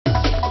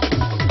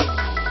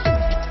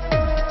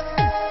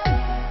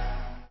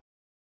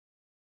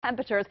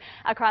temperatures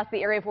across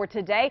the area for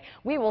today.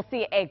 We will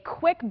see a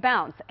quick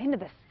bounce into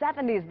the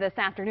 70s this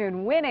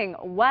afternoon, winning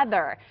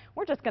weather.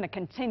 We're just going to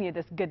continue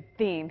this good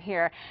theme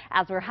here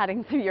as we're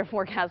heading through your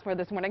forecast for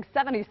this morning.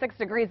 76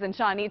 degrees in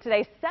Shawnee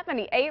today,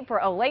 78 for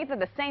Olathe,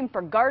 the same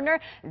for Gardner.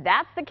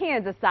 That's the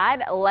Kansas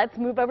side. Let's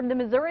move over to the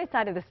Missouri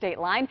side of the state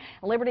line.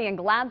 Liberty and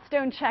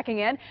Gladstone checking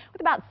in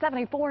with about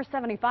 74,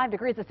 75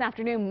 degrees this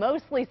afternoon.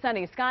 Mostly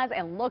sunny skies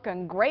and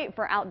looking great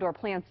for outdoor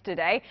plants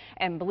today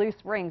in Blue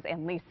Springs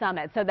and Lee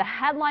Summit. So the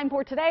headline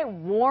for today,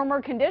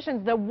 warmer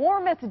conditions, the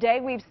warmest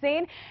day we've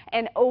seen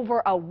in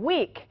over a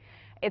week.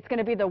 It's going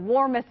to be the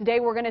warmest day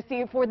we're going to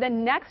see for the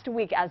next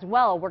week as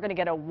well. We're going to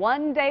get a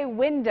one-day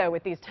window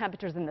with these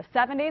temperatures in the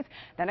 70s.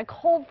 Then a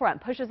cold front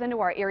pushes into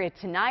our area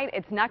tonight.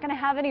 It's not going to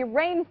have any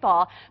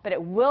rainfall, but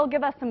it will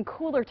give us some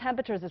cooler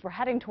temperatures as we're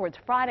heading towards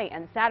Friday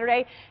and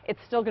Saturday.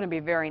 It's still going to be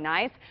very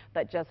nice,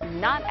 but just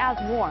not as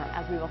warm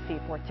as we will see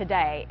for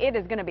today. It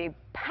is going to be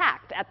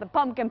packed at the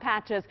pumpkin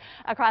patches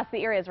across the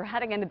area as we're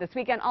heading into this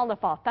weekend. All the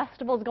fall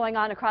festivals going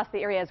on across the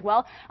area as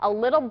well. A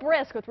little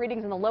brisk with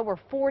readings in the lower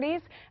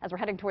 40s as we're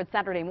heading towards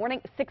Saturday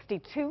morning.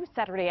 62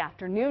 Saturday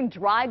afternoon.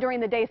 Dry during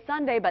the day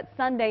Sunday, but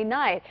Sunday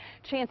night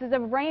chances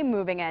of rain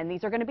moving in.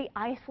 These are going to be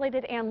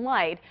isolated and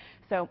light.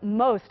 So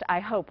most, I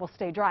hope, will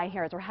stay dry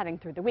here as we're heading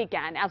through the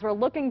weekend. As we're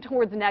looking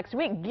towards next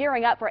week,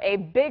 gearing up for a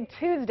big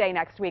Tuesday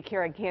next week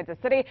here in Kansas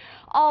City.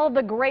 All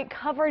the great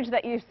coverage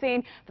that you've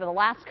seen for the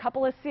last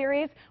couple of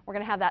series, we're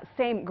going to have that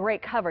same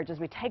great coverage as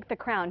we take the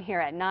crown here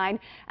at 9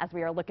 as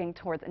we are looking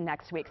towards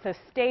next week. So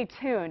stay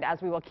tuned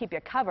as we will keep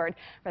you covered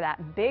for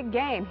that big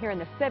game here in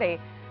the city.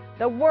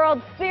 The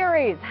World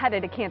Series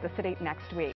headed to Kansas City next week.